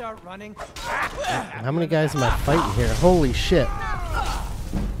what, you start running. How many guys am I fighting here? Holy shit.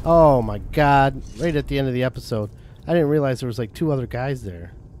 Oh my god. Right at the end of the episode. I didn't realize there was like 2 other guys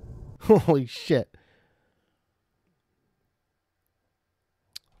there. Holy shit.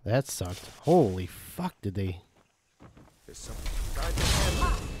 That sucked. Holy fuck did they... Found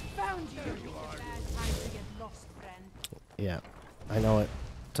you. There you are. Bad time to get lost, friend. Yeah, I know it.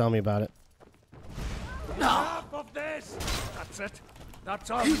 Tell me about it. Enough of this! That's it. That's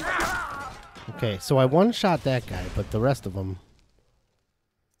all. Okay, so I one-shot that guy, but the rest of them...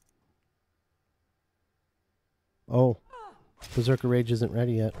 Oh. Berserker Rage isn't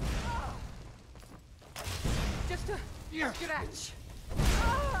ready yet. Just a scratch.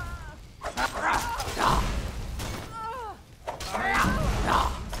 Start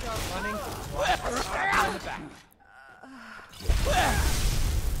running. Stab you in the back.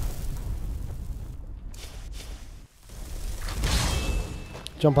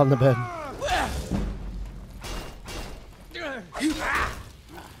 Jump on the bed.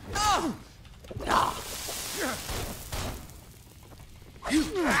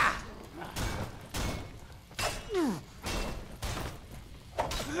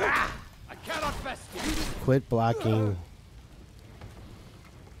 I cannot best you. Quit blocking.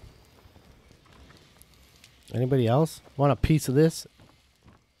 Anybody else want a piece of this?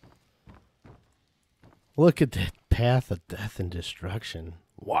 Look at that path of death and destruction.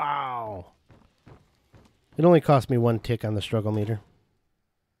 Wow. It only cost me 1 tick on the struggle meter.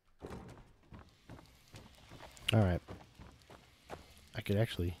 Alright. I could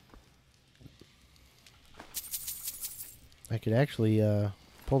actually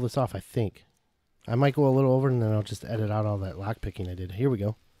pull this off, I think. I might go a little over and then I'll just edit out all that lockpicking I did. Here we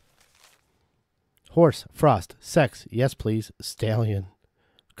go. Horse, frost, sex, yes please, stallion.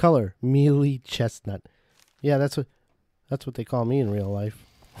 Color, mealy chestnut. Yeah, that's what they call me in real life.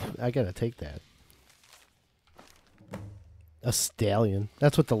 I gotta take that. A stallion.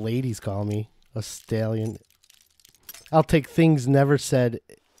 That's what the ladies call me. A stallion. I'll take things never said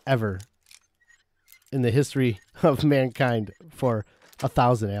ever in the history of mankind for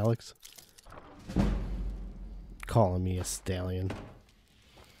 1,000, Alex. Calling me a stallion.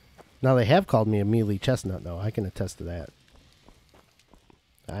 Now, they have called me a mealy chestnut, though. I can attest to that.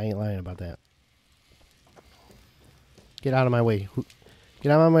 I ain't lying about that. Get out of my way.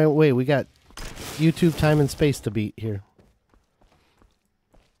 Get out of my way. We got YouTube time and space to beat here.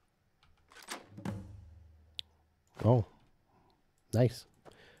 Oh. Nice.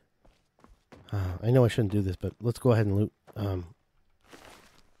 I know I shouldn't do this, but let's go ahead and loot.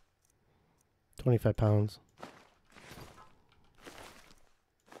 25 pounds.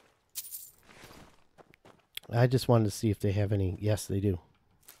 I just wanted to see if they have any. Yes, they do.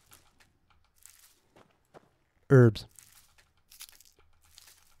 Herbs.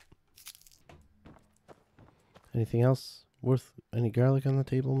 Anything else worth any garlic on the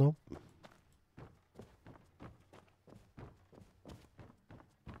table? Nope.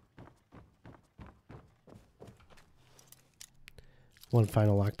 One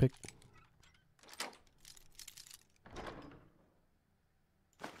final lockpick.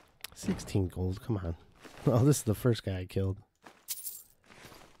 16 gold, come on. Oh, this is the first guy I killed.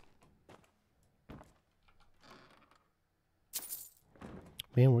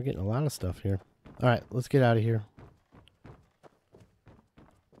 Man, we're getting a lot of stuff here. Alright, let's get out of here.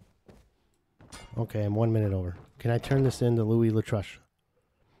 Okay, I'm 1 minute over. Can I turn this into Louis Letrush?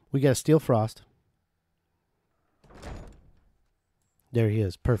 We got a Steel Frost. There he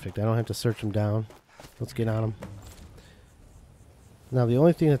is. Perfect. I don't have to search him down. Let's get on him. Now, the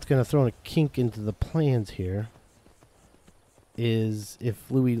only thing that's going to throw a kink into the plans here is if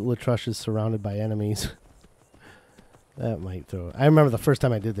Louis Letrush is surrounded by enemies. That might throw... I remember the first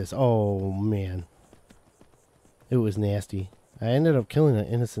time I did this. Oh, man. It was nasty. I ended up killing an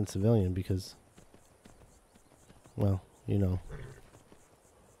innocent civilian because... Well, you know.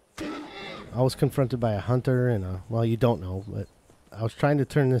 I was confronted by a hunter and a... Well, you don't know, but... I was trying to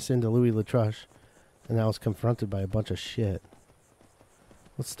turn this into Louis Letrush, and I was confronted by a bunch of shit.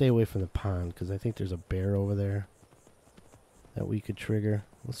 Let's stay away from the pond, because I think there's a bear over there that we could trigger.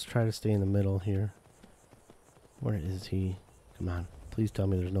 Let's try to stay in the middle here. Where is he? Come on. Please tell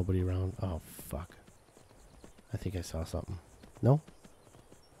me there's nobody around. Oh, fuck. I think I saw something. No?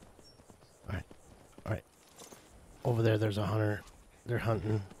 Alright. Alright. Over there, there's a hunter. They're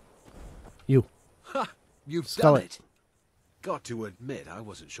hunting. You. Ha! You've Skull done it. Got to admit, I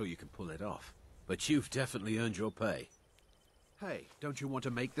wasn't sure you could pull it off. But you've definitely earned your pay. Hey, don't you want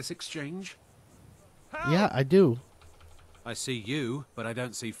to make this exchange? Yeah, I do. I see you, but I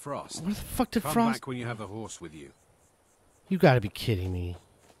don't see Frost. Where the fuck did Come Frost... back when you have the horse with you. You gotta be kidding me.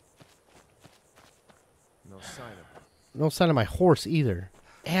 No sign of it. No sign of my horse either.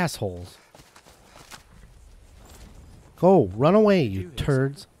 Assholes. Go, run away, you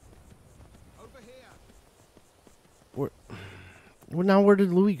turds. Now where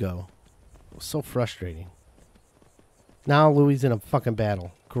did Louis go? It was so frustrating. Now Louis in a fucking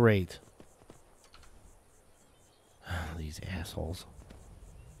battle. Great. These assholes.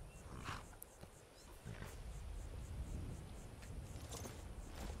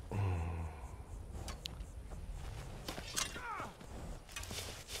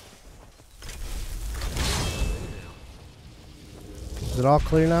 Is it all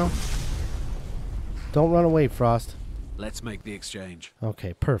clear now? Don't run away, Frost. Let's make the exchange.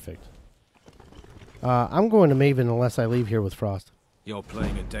 Okay, perfect. I'm going to Maven unless I leave here with Frost. You're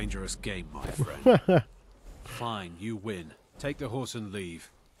playing a dangerous game, my friend. Fine, you win. Take the horse and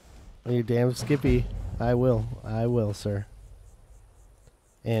leave. You damn Skippy. I will, sir.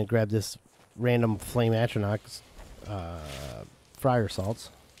 And grab this random flame Atronach fryer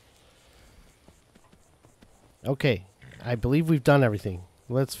salts. Okay, I believe we've done everything.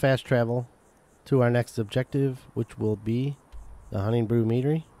 Let's fast travel to our next objective, which will be the Hunting Brew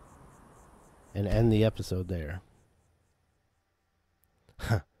Meadery, and end the episode there.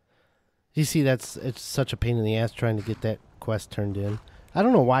 You see, it's such a pain in the ass trying to get that quest turned in. I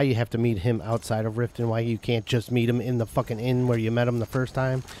don't know why you have to meet him outside of Riften, why you can't just meet him in the fucking inn where you met him the first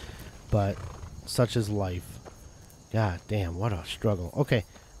time, but such is life. God damn, what a struggle. Okay,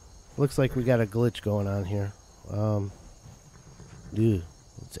 looks like we got a glitch going on here. Dude,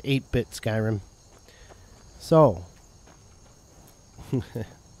 it's 8-bit Skyrim. So,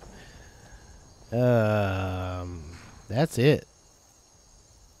 that's it.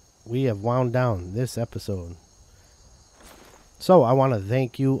 We have wound down this episode. So, I want to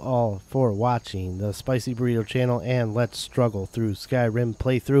thank you all for watching the Spicy Burrito channel and Let's Struggle Through Skyrim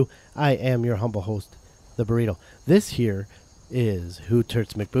playthrough. I am your humble host, the Burrito. This here is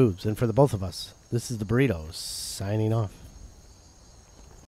Hooterts McBoobs, and for the both of us, this is the Burrito signing off.